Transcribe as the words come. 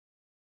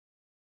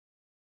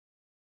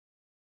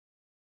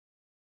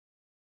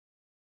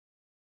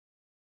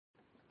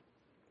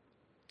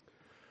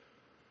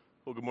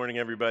Well, good morning,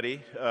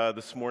 everybody.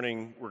 This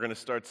morning, we're going to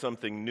start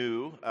something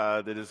new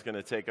that is going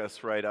to take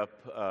us right up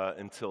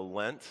until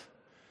Lent.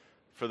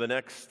 For the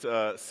next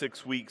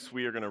 6 weeks,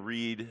 we are going to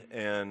read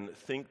and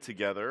think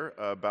together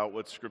about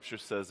what Scripture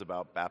says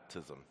about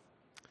baptism.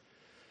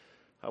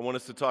 I want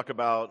us to talk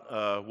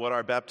about what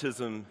our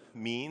baptism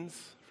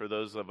means for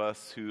those of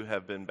us who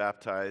have been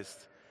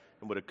baptized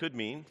and what it could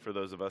mean for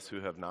those of us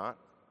who have not.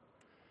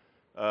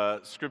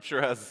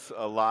 Scripture has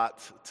a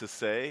lot to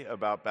say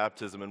about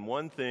baptism, and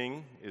one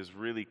thing is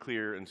really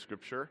clear in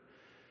Scripture,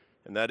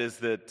 and that is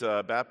that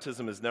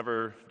baptism is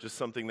never just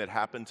something that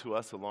happened to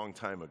us a long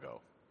time ago.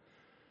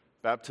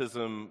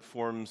 Baptism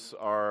forms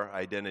our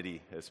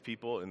identity as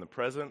people in the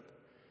present.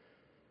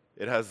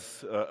 It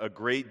has a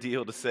great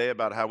deal to say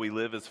about how we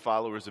live as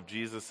followers of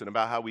Jesus and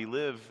about how we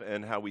live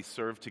and how we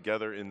serve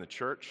together in the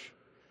church.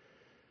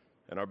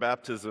 And our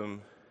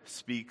baptism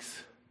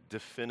speaks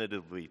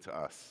definitively to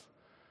us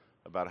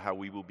about how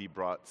we will be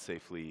brought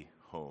safely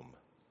home.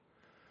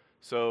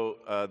 So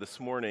this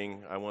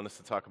morning, I want us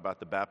to talk about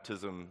the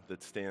baptism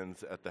that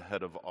stands at the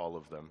head of all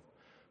of them.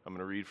 I'm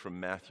going to read from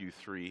Matthew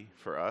 3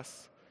 for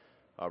us.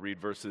 I'll read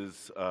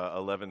verses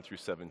 11 through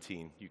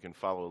 17. You can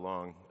follow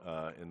along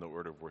in the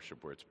order of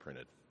worship where it's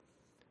printed.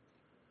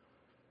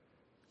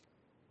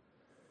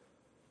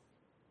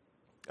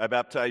 I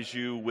baptize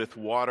you with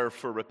water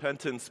for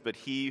repentance, but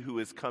he who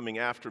is coming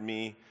after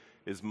me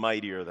is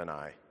mightier than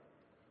I,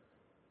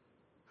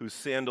 whose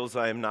sandals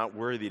I am not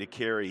worthy to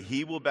carry.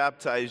 He will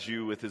baptize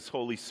you with his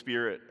Holy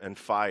Spirit and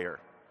fire.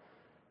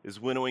 His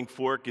winnowing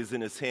fork is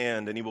in his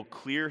hand, and he will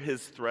clear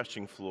his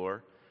threshing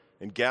floor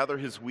and gather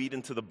his wheat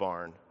into the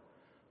barn,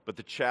 but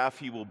the chaff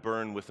he will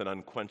burn with an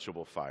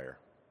unquenchable fire.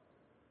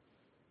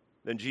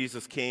 Then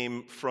Jesus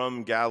came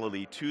from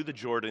Galilee to the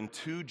Jordan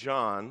to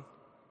John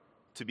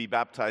to be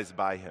baptized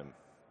by him.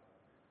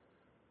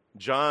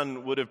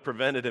 John would have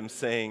prevented him,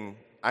 saying,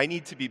 "I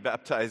need to be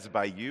baptized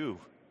by you,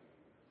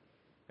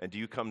 and do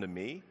you come to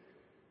me?"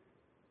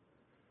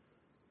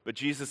 But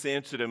Jesus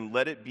answered him,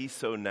 "Let it be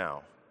so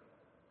now,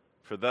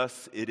 for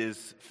thus it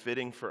is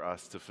fitting for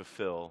us to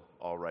fulfill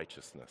all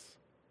righteousness."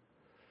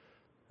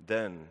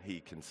 Then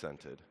he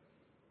consented.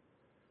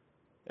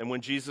 And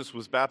when Jesus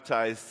was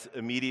baptized,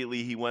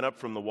 immediately he went up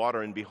from the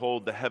water, and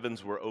behold, the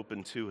heavens were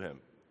opened to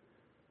him.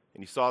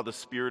 And he saw the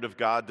Spirit of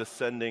God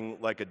descending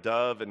like a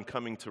dove and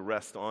coming to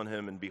rest on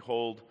him. And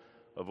behold,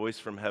 a voice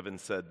from heaven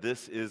said,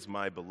 "This is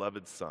my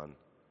beloved Son,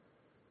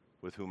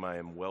 with whom I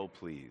am well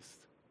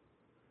pleased."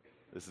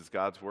 This is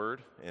God's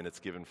word, and it's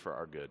given for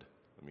our good.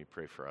 Let me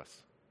pray for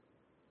us.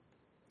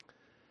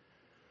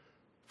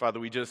 Father,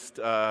 we just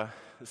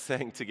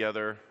sang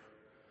together.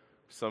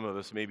 Some of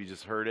us maybe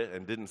just heard it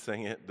and didn't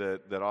sing it,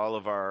 that all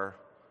of our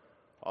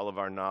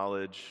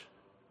knowledge,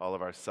 all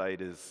of our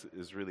sight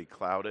is really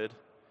clouded,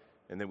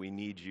 and that we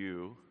need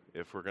you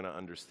if we're going to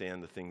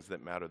understand the things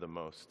that matter the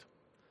most.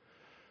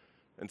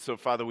 And so,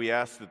 Father, we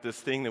ask that this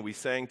thing that we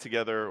sang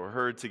together or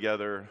heard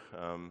together,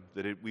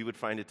 we would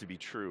find it to be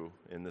true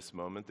in this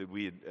moment, that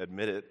we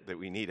admit it, that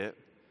we need it,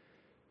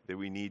 that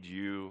we need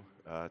you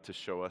to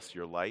show us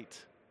your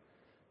light,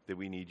 that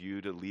we need you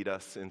to lead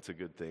us into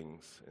good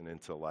things and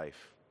into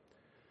life.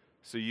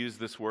 So use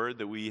this word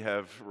that we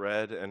have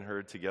read and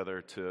heard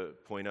together to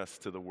point us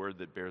to the word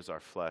that bears our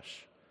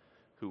flesh,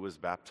 who was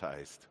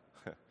baptized,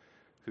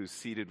 who's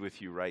seated with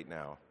you right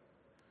now.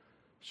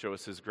 Show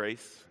us his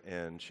grace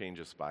and change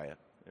us by it.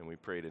 And we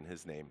prayed in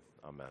his name.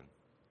 Amen.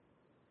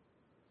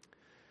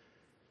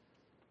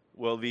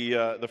 Well,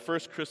 the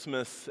first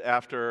Christmas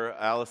after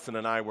Allison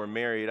and I were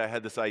married, I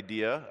had this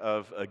idea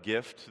of a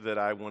gift that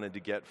I wanted to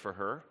get for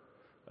her.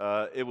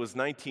 It was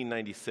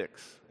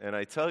 1996. And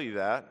I tell you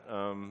that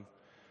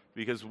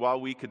because while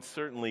we could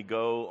certainly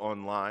go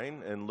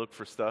online and look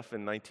for stuff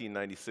in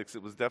 1996,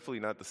 it was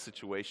definitely not the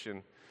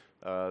situation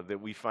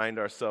that we find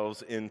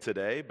ourselves in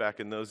today.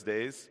 Back in those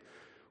days,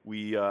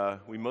 we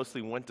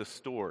mostly went to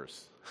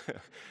stores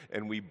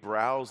and we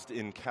browsed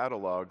in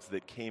catalogs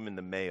that came in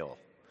the mail.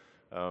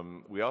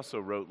 We also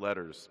wrote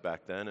letters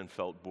back then and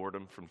felt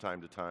boredom from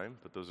time to time,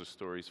 but those are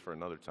stories for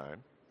another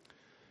time.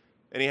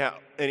 Anyhow,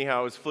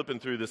 I was flipping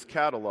through this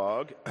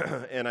catalog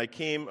and I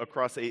came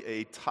across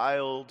a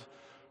tiled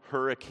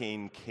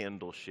hurricane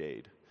candle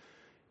shade.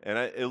 And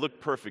it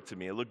looked perfect to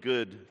me. It looked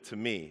good to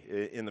me.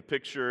 In the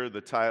picture, the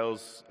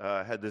tiles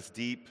had this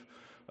deep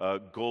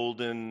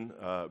golden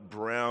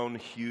brown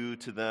hue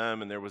to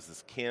them, and there was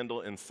this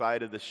candle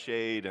inside of the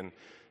shade, and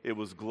it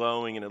was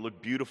glowing, and it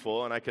looked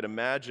beautiful. And I could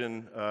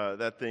imagine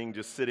that thing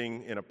just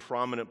sitting in a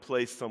prominent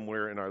place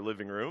somewhere in our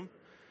living room.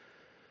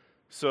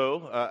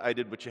 So I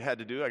did what you had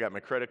to do. I got my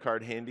credit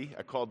card handy.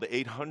 I called the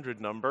 800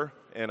 number,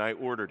 and I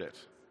ordered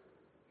it.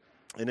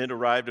 And it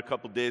arrived a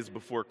couple days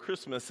before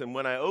Christmas, and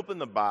when I opened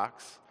the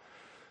box,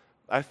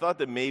 I thought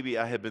that maybe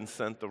I had been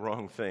sent the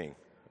wrong thing.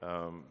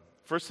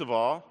 First of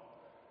all,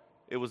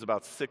 it was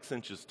about 6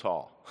 inches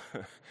tall.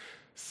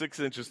 6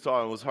 inches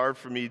tall. It was hard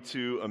for me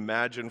to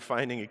imagine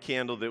finding a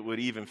candle that would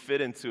even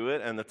fit into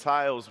it, and the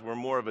tiles were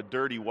more of a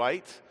dirty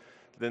white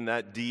than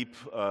that deep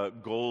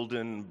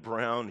golden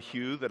brown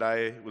hue that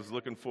I was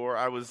looking for.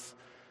 I was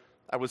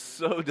I was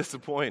so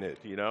disappointed,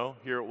 you know.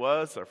 Here it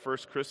was, our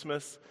first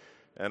Christmas,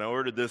 and I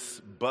ordered this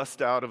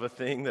bust out of a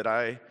thing that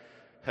I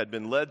had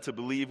been led to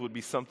believe would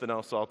be something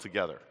else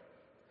altogether.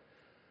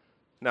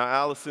 Now,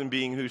 Allison,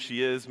 being who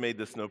she is, made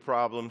this no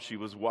problem. She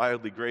was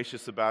wildly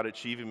gracious about it.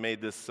 She even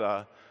made this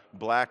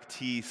black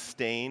tea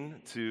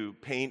stain to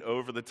paint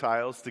over the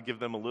tiles to give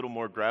them a little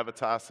more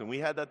gravitas, and we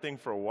had that thing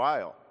for a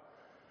while.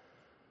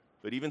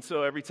 But even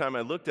so, every time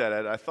I looked at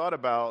it, I thought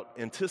about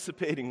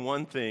anticipating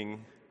one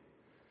thing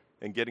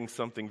and getting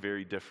something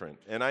very different.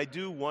 And I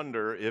do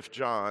wonder if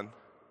John,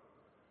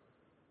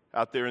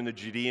 out there in the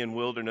Judean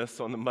wilderness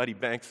on the muddy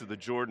banks of the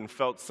Jordan,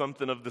 felt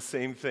something of the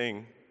same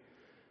thing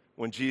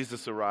when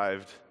Jesus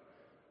arrived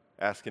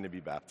asking to be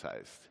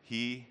baptized.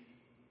 He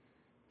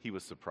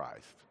was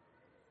surprised.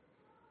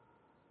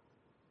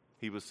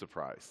 He was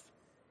surprised.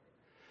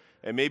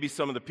 And maybe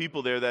some of the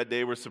people there that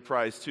day were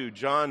surprised too.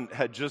 John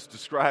had just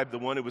described the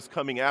one who was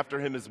coming after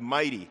him as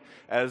mighty,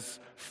 as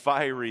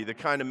fiery, the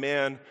kind of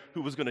man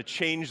who was going to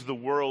change the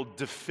world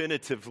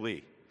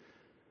definitively.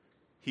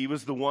 He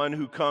was the one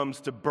who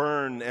comes to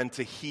burn and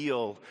to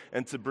heal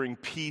and to bring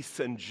peace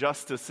and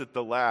justice at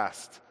the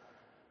last.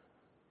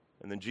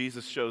 And then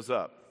Jesus shows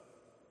up,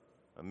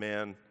 a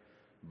man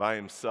by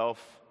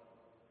himself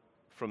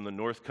from the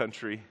North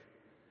Country,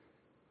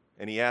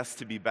 and he asks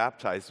to be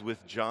baptized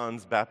with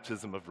John's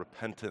baptism of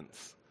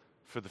repentance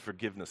for the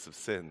forgiveness of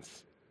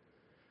sins.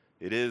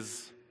 It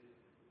is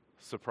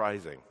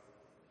surprising.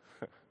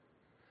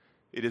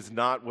 It is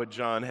not what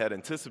John had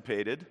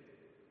anticipated,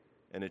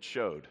 and it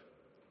showed.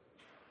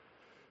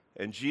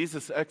 And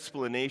Jesus'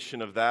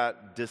 explanation of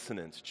that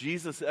dissonance,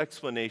 Jesus'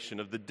 explanation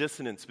of the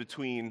dissonance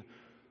between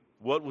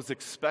what was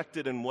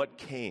expected and what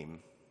came,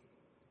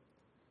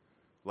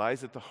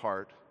 lies at the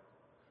heart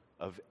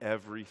of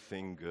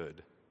everything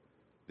good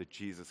that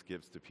Jesus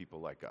gives to people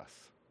like us.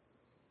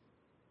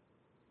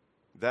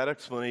 That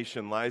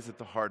explanation lies at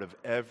the heart of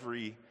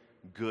every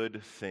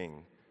good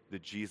thing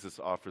that Jesus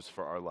offers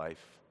for our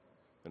life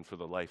and for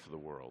the life of the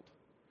world.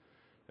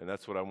 And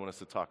that's what I want us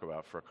to talk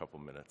about for a couple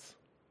minutes.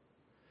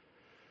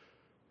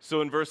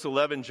 So in verse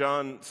 11,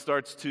 John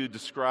starts to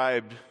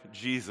describe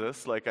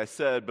Jesus, like I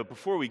said, but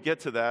before we get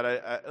to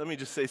that, let me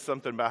just say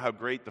something about how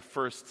great the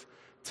first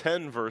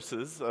 10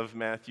 verses of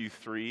Matthew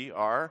 3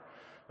 are.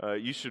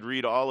 You should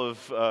read all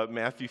of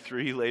Matthew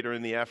 3 later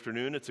in the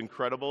afternoon. It's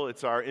incredible.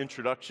 It's our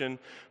introduction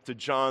to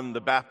John the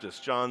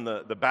Baptist, John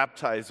the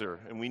baptizer.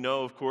 And we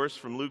know, of course,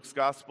 from Luke's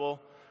gospel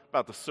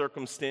about the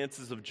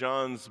circumstances of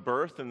John's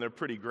birth, and they're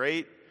pretty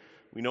great.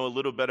 We know a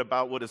little bit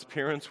about what his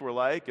parents were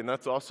like, and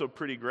that's also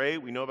pretty great.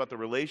 We know about the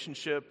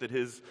relationship that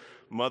his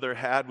mother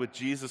had with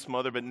Jesus'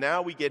 mother, but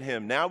now we get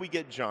him. Now we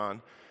get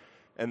John,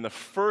 and the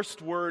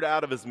first word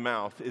out of his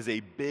mouth is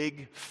a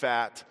big,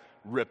 fat,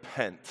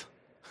 repent.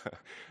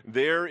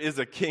 There is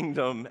a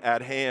kingdom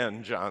at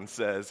hand, John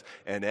says,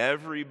 and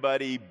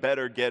everybody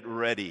better get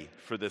ready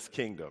for this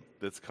kingdom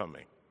that's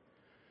coming.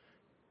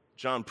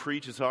 John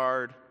preaches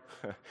hard.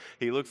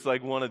 He looks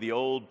like one of the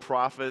old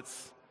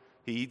prophets.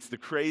 He eats the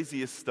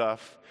craziest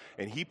stuff,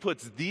 and he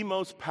puts the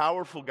most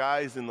powerful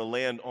guys in the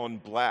land on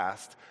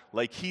blast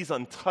like he's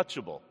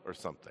untouchable or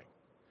something.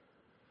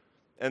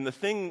 And the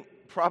thing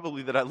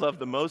probably that I love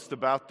the most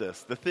about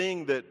this, the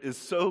thing that is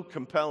so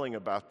compelling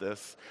about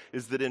this,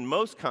 is that in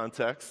most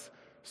contexts,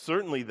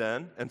 certainly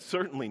then and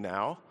certainly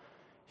now,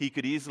 he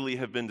could easily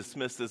have been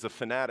dismissed as a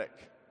fanatic.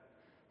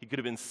 He could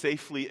have been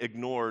safely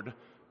ignored,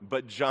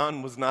 but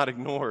John was not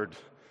ignored,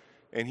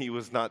 and he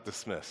was not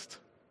dismissed.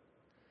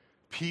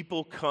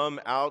 People come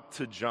out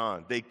to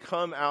John. They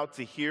come out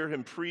to hear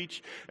him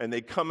preach, and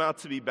they come out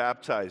to be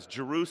baptized.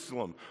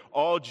 Jerusalem,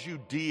 all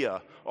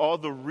Judea, all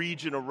the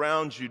region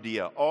around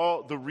Judea,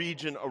 all the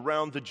region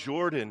around the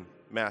Jordan,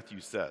 Matthew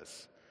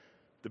says.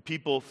 The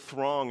people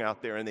throng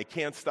out there, and they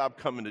can't stop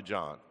coming to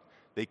John.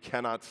 They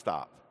cannot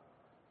stop.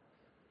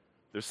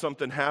 There's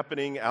something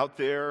happening out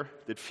there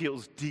that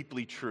feels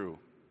deeply true.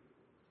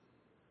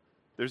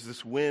 There's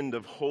this wind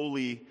of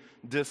holy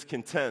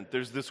discontent.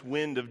 There's this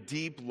wind of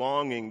deep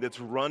longing that's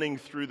running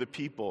through the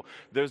people.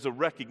 There's a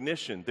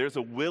recognition, there's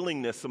a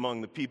willingness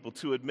among the people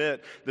to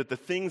admit that the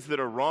things that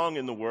are wrong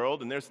in the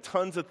world, and there's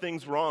tons of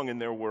things wrong in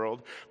their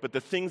world, but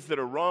the things that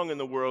are wrong in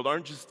the world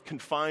aren't just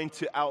confined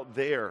to out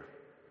there.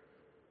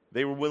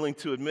 They were willing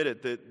to admit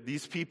it, that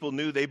these people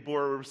knew they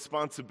bore a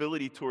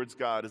responsibility towards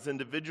God as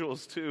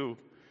individuals too,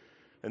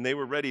 and they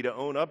were ready to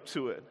own up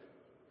to it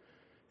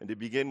and to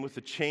begin with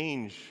a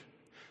change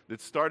that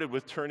started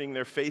with turning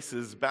their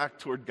faces back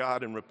toward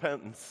God in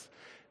repentance.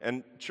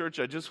 And church,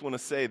 I just want to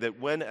say that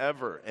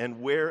whenever and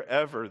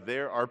wherever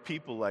there are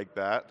people like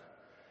that,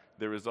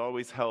 there is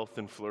always health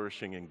and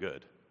flourishing and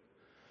good.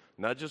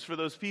 Not just for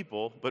those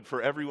people, but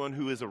for everyone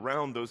who is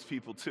around those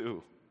people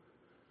too.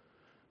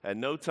 At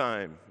no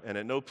time and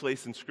at no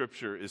place in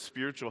Scripture is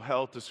spiritual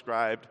health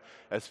described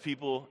as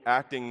people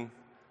acting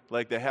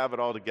like they have it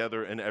all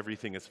together and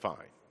everything is fine.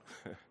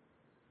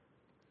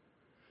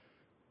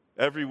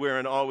 Everywhere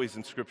and always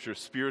in Scripture,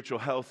 spiritual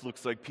health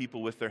looks like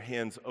people with their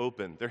hands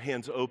open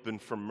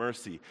for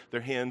mercy,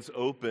 their hands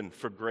open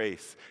for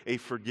grace, a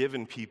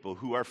forgiven people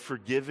who are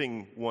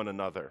forgiving one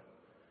another.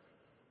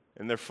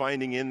 And they're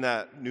finding in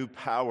that new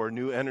power,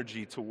 new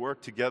energy to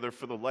work together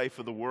for the life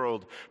of the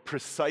world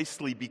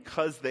precisely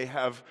because they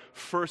have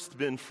first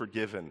been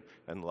forgiven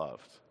and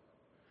loved.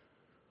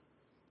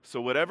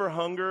 So whatever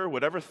hunger,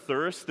 whatever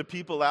thirst the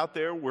people out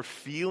there were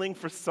feeling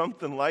for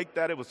something like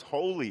that, it was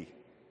holy.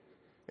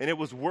 And it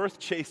was worth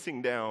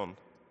chasing down.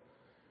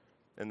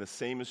 And the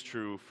same is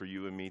true for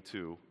you and me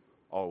too,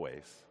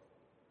 always.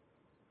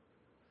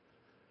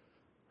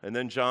 And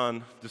then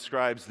John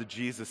describes the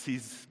Jesus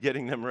he's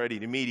getting them ready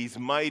to meet. He's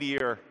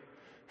mightier.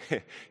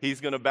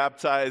 He's going to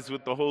baptize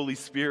with the Holy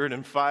Spirit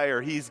and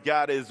fire. He's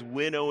got his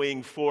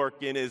winnowing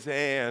fork in his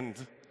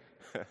hand.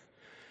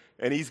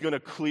 And he's going to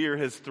clear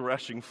his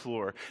threshing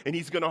floor. And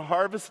he's going to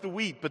harvest the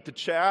wheat, but the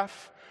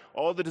chaff,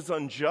 all that is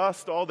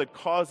unjust, all that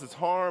causes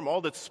harm,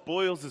 all that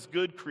spoils his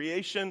good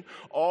creation,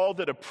 all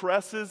that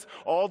oppresses,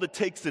 all that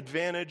takes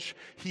advantage,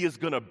 he is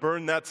going to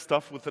burn that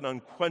stuff with an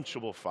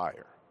unquenchable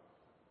fire.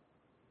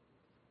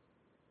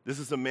 This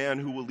is a man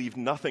who will leave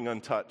nothing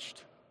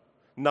untouched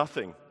in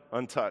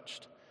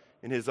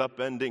his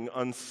upending,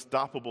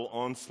 unstoppable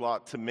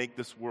onslaught to make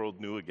this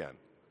world new again.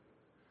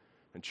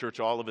 And church,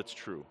 all of it's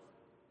true.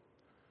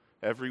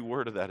 Every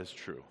word of that is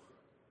true.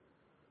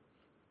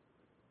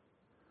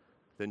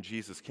 Then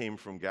Jesus came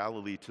from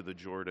Galilee to the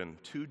Jordan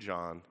to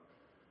John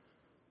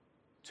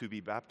to be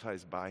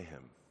baptized by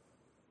him.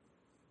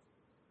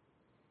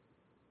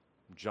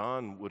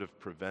 John would have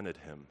prevented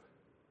him,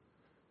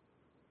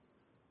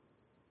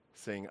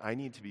 saying, I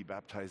need to be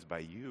baptized by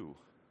you,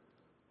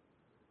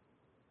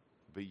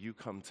 but you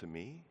come to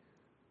me?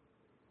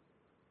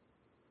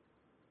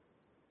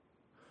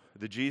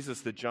 The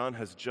Jesus that John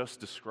has just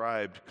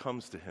described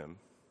comes to him,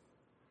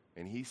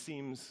 and he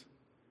seems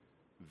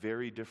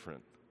very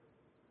different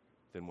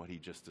than what he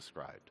just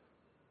described.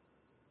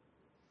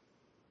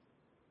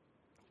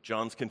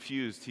 John's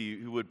confused. He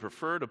would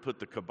prefer to put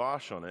the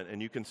kibosh on it, and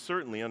you can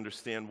certainly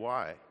understand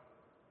why.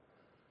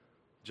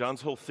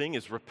 John's whole thing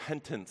is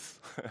repentance.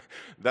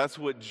 That's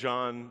what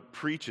John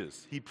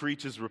preaches. He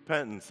preaches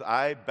repentance.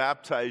 I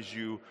baptize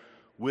you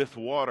with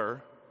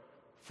water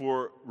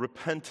for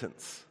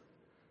repentance.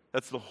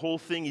 That's the whole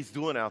thing he's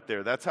doing out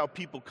there. That's how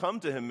people come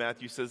to him,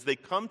 Matthew says. They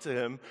come to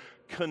him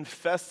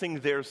confessing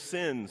their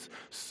sins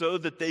so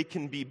that they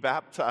can be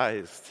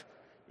baptized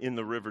in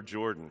the River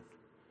Jordan.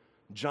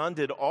 John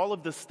did all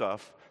of this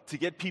stuff to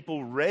get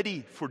people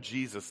ready for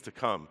Jesus to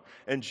come.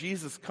 And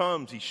Jesus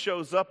comes, he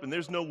shows up, and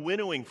there's no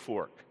winnowing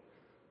fork.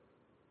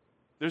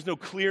 There's no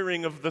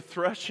clearing of the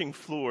threshing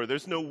floor.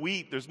 There's no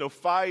wheat. There's no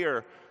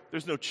fire.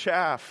 There's no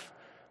chaff.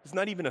 There's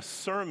not even a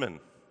sermon.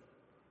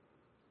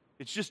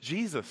 It's just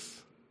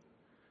Jesus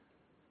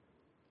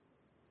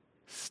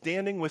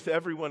standing with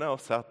everyone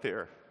else out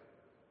there,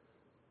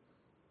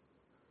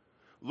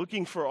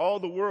 looking for all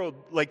the world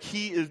like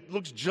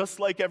looks just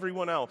like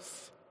everyone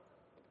else.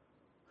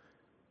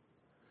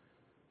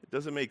 It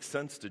doesn't make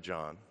sense to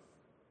John.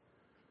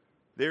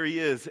 There he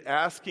is,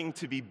 asking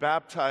to be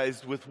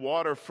baptized with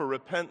water for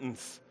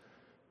repentance,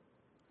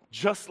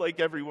 just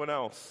like everyone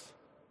else.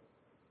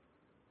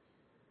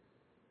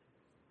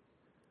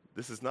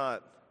 This is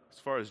not, as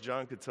far as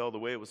John could tell, the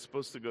way it was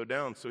supposed to go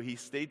down. So he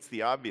states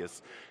the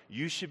obvious.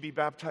 You should be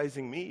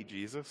baptizing me,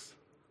 Jesus.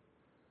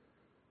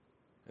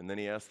 And then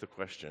he asks the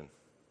question,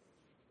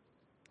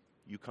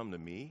 you come to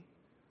me?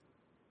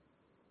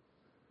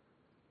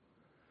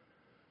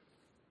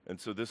 And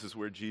so this is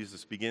where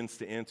Jesus begins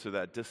to answer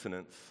that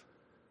dissonance.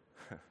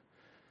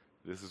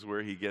 This is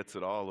where he gets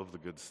at all of the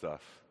good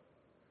stuff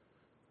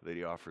that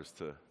he offers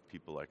to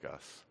people like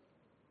us.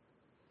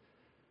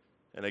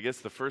 And I guess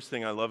the first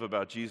thing I love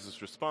about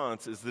Jesus'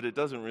 response is that it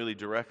doesn't really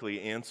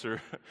directly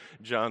answer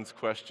John's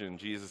question.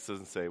 Jesus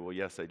doesn't say, well,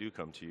 yes, I do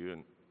come to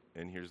you,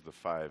 and here's the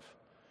 5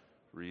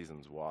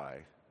 reasons why.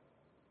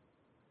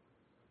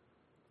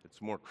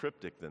 It's more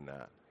cryptic than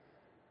that.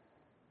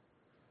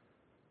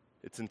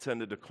 It's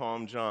intended to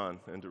calm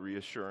John and to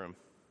reassure him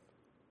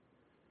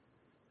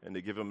and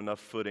to give him enough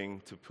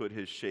footing to put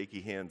his shaky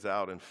hands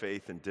out in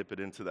faith and dip it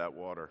into that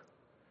water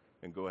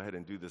and go ahead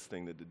and do this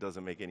thing that it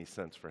doesn't make any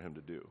sense for him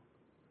to do.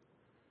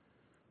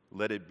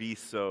 Let it be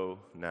so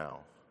now.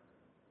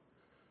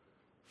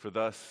 For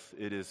thus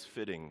it is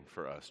fitting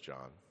for us,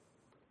 John,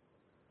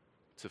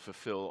 to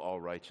fulfill all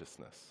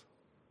righteousness.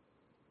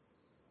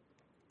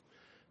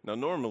 Now,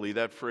 normally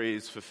that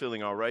phrase,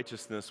 fulfilling all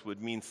righteousness,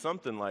 would mean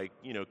something like,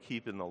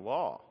 keeping the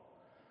law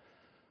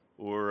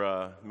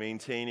or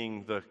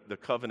maintaining the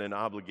covenant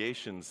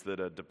obligations that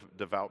a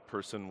devout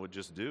person would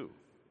just do.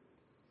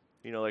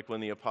 Like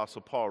when the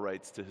Apostle Paul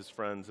writes to his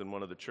friends in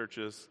one of the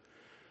churches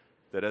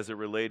that as it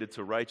related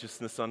to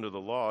righteousness under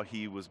the law,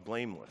 he was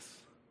blameless.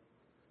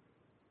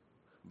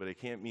 But it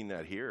can't mean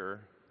that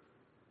here,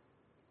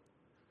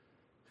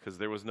 because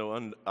there was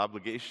no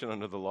obligation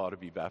under the law to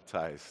be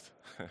baptized.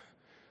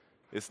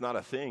 It's not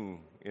a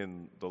thing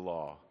in the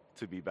law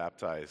to be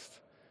baptized.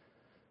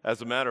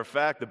 As a matter of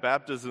fact, the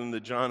baptism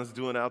that John is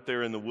doing out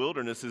there in the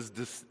wilderness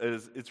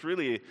it's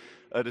really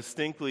a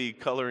distinctly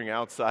coloring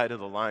outside of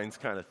the lines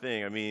kind of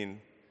thing. I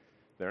mean,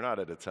 they're not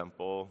at a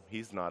temple.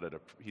 He's not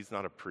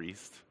a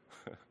priest.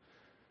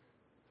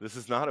 This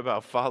is not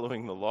about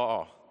following the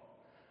law.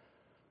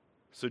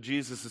 So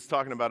Jesus is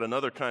talking about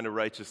another kind of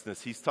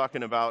righteousness. He's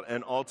talking about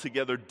an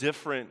altogether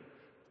different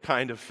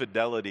kind of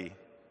fidelity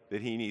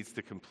that he needs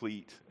to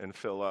complete and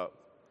fill up.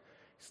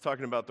 He's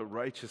talking about the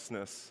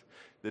righteousness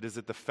that is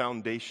at the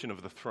foundation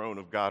of the throne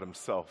of God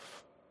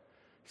himself.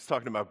 He's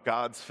talking about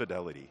God's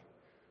fidelity.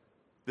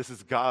 This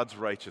is God's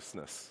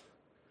righteousness.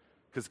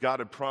 Because God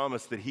had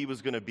promised that he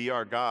was going to be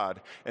our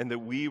God and that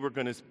we were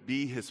going to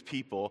be his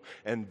people.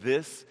 And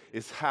this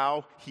is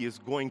how he is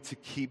going to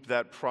keep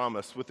that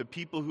promise. With the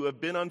people who have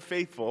been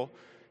unfaithful,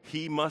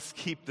 he must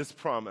keep this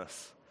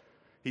promise.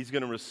 He's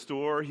going to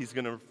restore, he's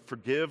going to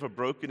forgive a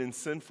broken and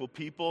sinful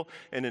people.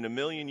 And in a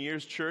million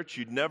years, church,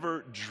 you'd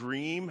never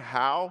dream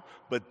how,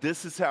 but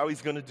this is how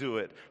he's going to do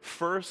it.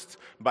 First,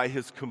 by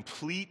his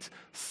complete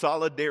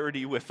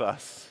solidarity with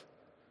us.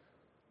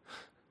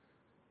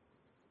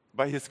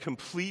 By his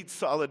complete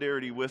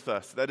solidarity with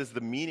us. That is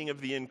the meaning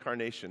of the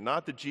incarnation.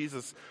 Not that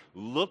Jesus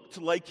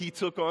looked like he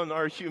took on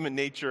our human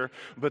nature,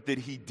 but that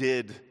he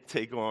did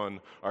take on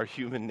our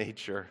human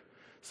nature.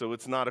 So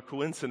it's not a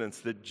coincidence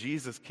that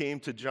Jesus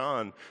came to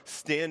John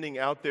standing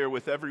out there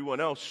with everyone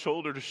else,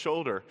 shoulder to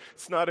shoulder.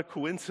 It's not a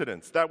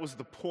coincidence. That was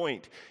the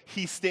point.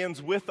 He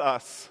stands with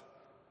us,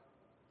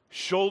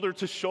 shoulder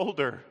to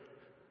shoulder.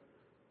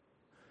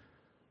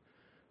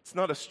 It's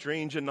not a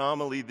strange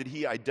anomaly that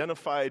he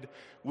identified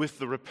with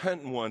the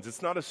repentant ones.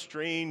 It's not a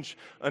strange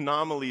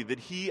anomaly that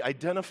he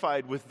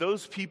identified with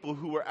those people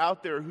who were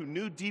out there who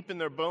knew deep in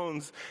their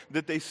bones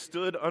that they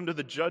stood under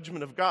the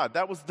judgment of God.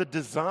 That was the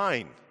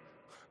design.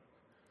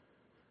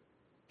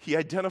 He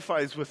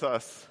identifies with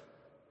us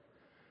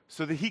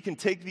so that he can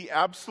take the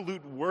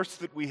absolute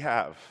worst that we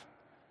have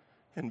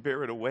and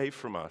bear it away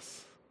from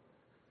us.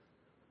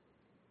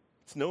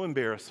 It's no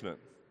embarrassment,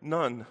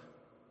 none,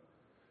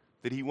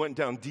 that he went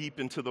down deep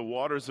into the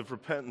waters of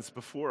repentance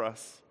before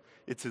us.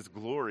 It's his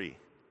glory.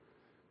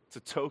 It's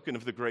a token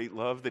of the great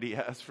love that he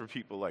has for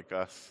people like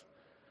us.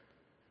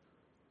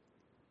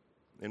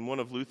 In one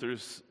of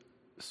Luther's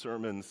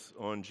sermons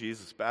on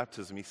Jesus'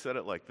 baptism, he said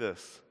it like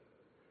this: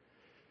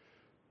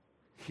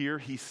 "Here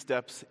he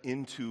steps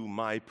into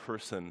my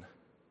person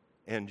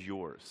and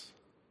yours."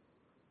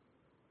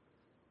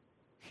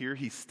 Here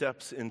he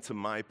steps into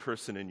my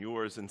person and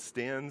yours and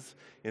stands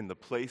in the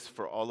place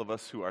for all of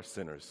us who are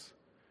sinners.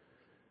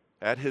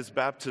 At his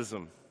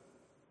baptism,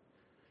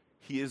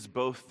 he is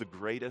both the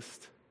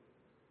greatest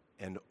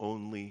and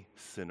only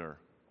sinner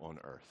on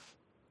earth.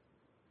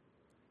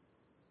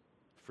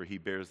 For he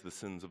bears the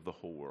sins of the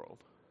whole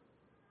world.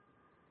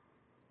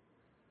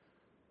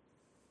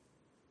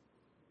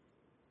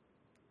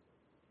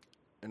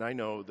 And I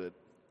know that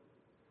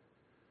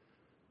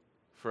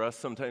for us,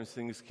 sometimes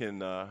things can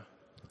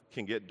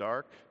get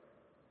dark.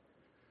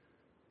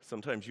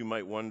 Sometimes you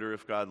might wonder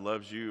if God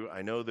loves you.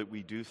 I know that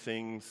we do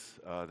things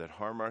that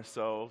harm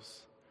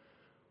ourselves,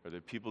 or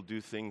that people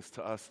do things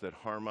to us that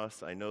harm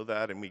us. I know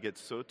that, and we get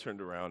so turned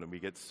around and we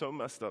get so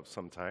messed up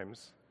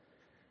sometimes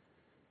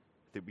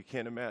that we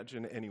can't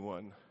imagine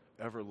anyone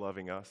ever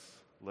loving us,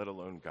 let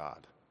alone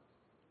God.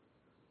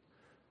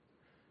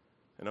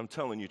 And I'm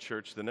telling you,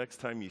 church, the next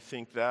time you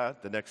think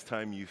that, the next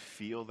time you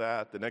feel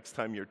that, the next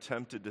time you're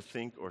tempted to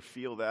think or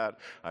feel that,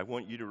 I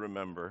want you to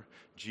remember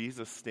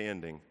Jesus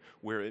standing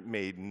where it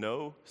made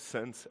no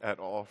sense at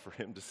all for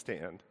him to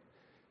stand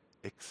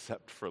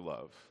except for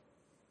love.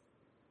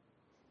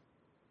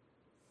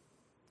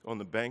 On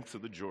the banks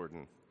of the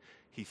Jordan,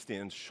 he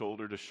stands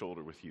shoulder to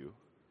shoulder with you,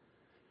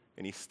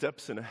 and he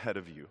steps in ahead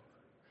of you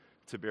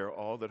to bear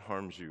all that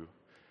harms you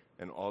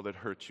and all that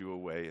hurts you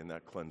away in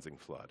that cleansing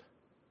flood.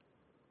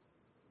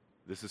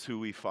 This is who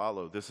we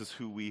follow. This is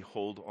who we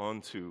hold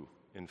on to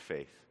in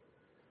faith,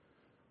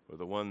 or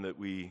the one that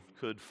we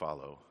could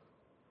follow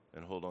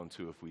and hold on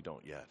to if we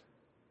don't yet.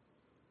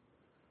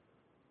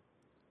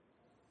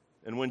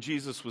 And when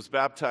Jesus was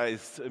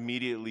baptized,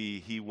 immediately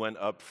he went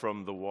up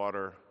from the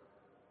water,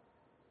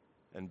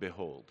 and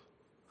behold.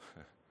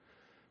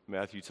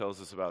 Matthew tells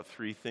us about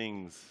three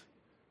things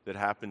that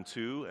happen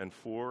to and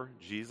for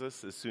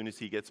Jesus as soon as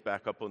he gets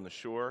back up on the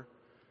shore.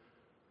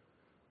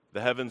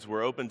 The heavens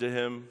were opened to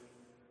him.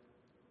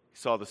 He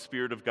saw the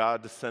Spirit of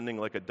God descending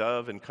like a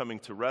dove and coming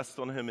to rest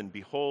on him, and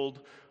behold,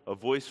 a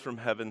voice from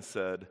heaven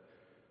said,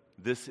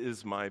 "This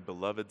is my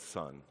beloved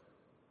Son,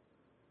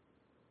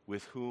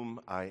 with whom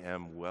I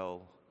am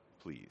well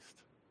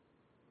pleased."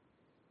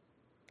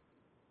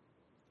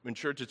 In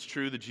church, it's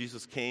true that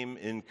Jesus came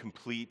in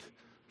complete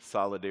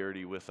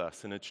solidarity with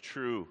us, and it's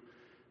true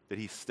that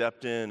he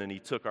stepped in and he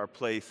took our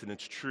place, and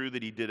it's true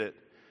that he did it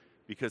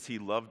because he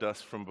loved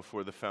us from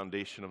before the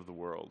foundation of the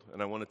world.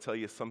 And I want to tell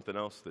you something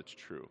else that's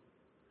true.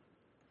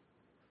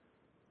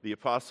 The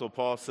Apostle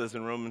Paul says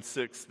in Romans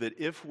 6 that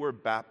if we're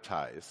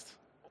baptized,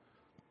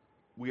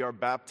 we are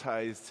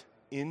baptized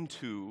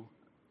into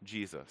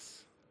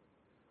Jesus.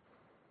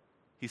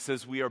 He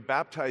says we are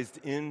baptized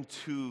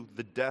into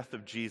the death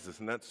of Jesus,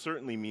 and that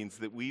certainly means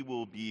that we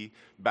will be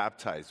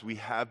baptized. We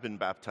have been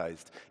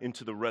baptized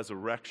into the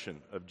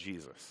resurrection of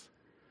Jesus.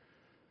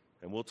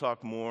 And we'll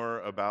talk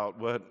more about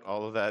what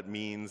all of that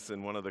means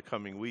in one of the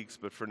coming weeks,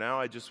 but for now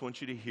I just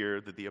want you to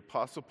hear that the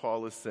Apostle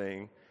Paul is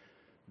saying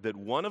that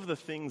one of the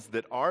things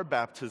that our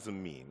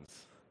baptism means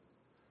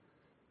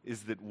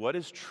is that what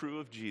is true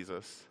of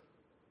Jesus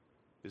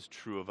is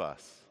true of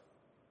us.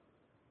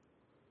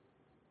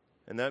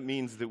 And that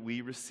means that we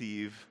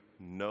receive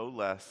no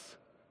less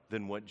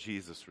than what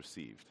Jesus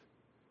received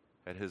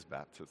at his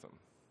baptism.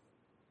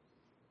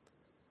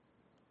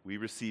 We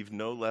receive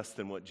no less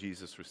than what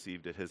Jesus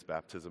received at his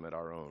baptism at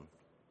our own.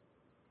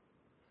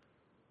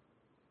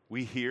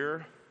 We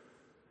hear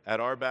at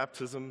our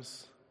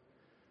baptisms,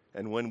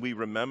 and when we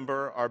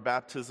remember our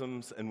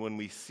baptisms, and when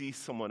we see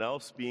someone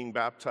else being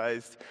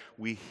baptized,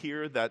 we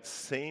hear that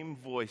same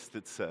voice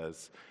that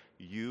says,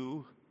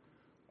 "You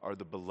are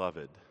the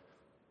beloved,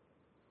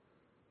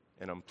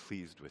 and I'm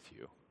pleased with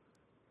you."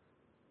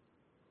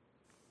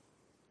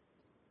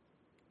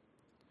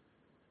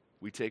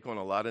 We take on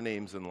a lot of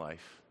names in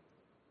life,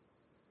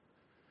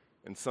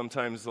 and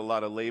sometimes a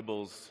lot of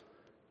labels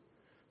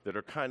that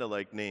are kind of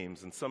like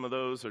names, and some of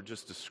those are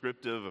just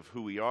descriptive of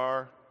who we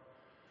are,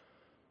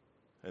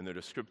 and they're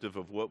descriptive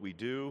of what we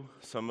do.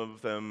 Some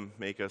of them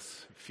make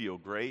us feel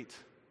great.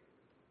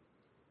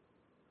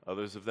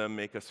 Others of them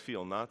make us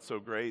feel not so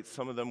great.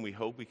 Some of them we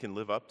hope we can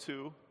live up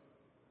to.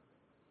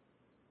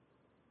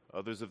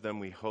 Others of them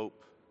we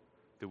hope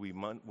that we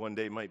one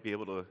day might be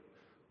able to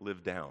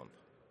live down.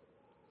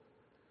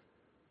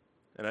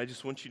 And I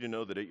just want you to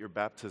know that at your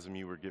baptism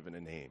you were given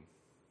a name.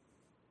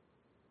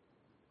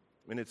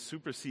 And it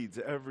supersedes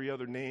every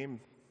other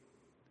name,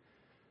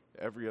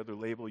 every other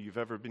label you've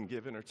ever been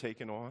given or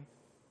taken on.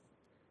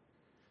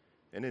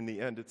 And in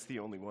the end, it's the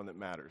only one that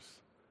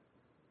matters.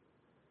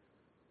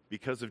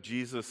 Because of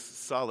Jesus'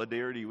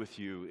 solidarity with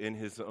you in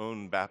his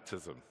own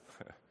baptism,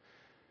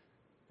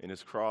 in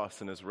his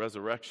cross and his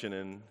resurrection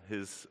and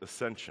his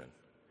ascension,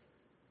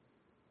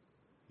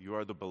 you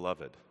are the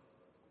beloved.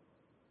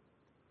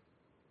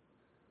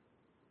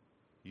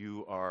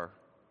 You are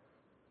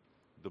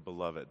the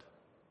beloved.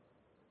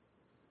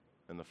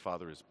 And the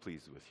Father is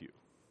pleased with you.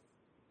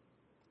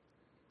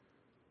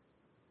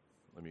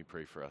 Let me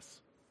pray for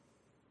us.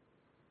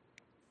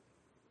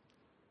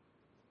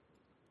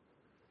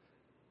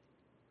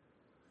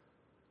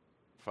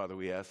 Father,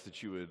 we ask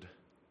that you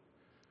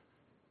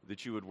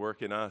would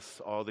work in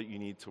us all that you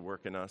need to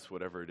work in us,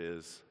 whatever it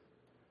is,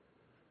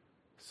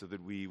 so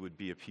that we would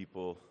be a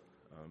people,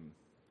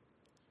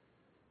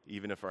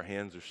 even if our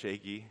hands are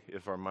shaky,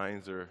 if our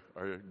minds are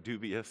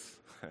dubious,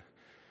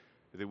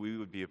 that we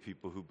would be a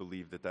people who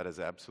believe that that is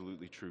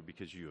absolutely true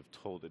because you have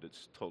told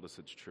us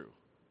it's true.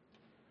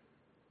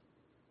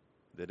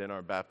 That in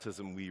our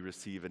baptism we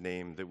receive a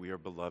name, that we are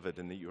beloved,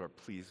 and that you are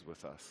pleased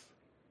with us.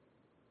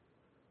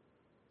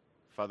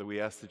 Father,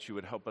 we ask that you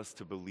would help us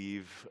to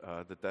believe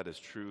that that is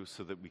true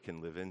so that we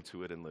can live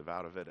into it and live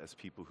out of it as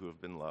people who have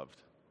been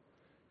loved,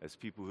 as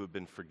people who have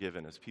been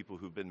forgiven, as people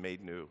who have been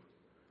made new.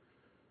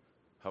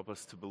 Help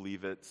us to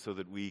believe it so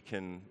that we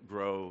can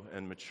grow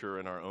and mature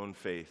in our own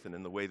faith and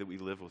in the way that we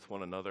live with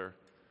one another,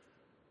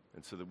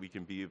 and so that we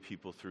can be a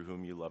people through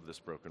whom you love this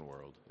broken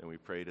world. And we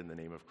pray it in the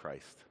name of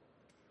Christ.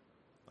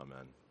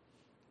 Amen.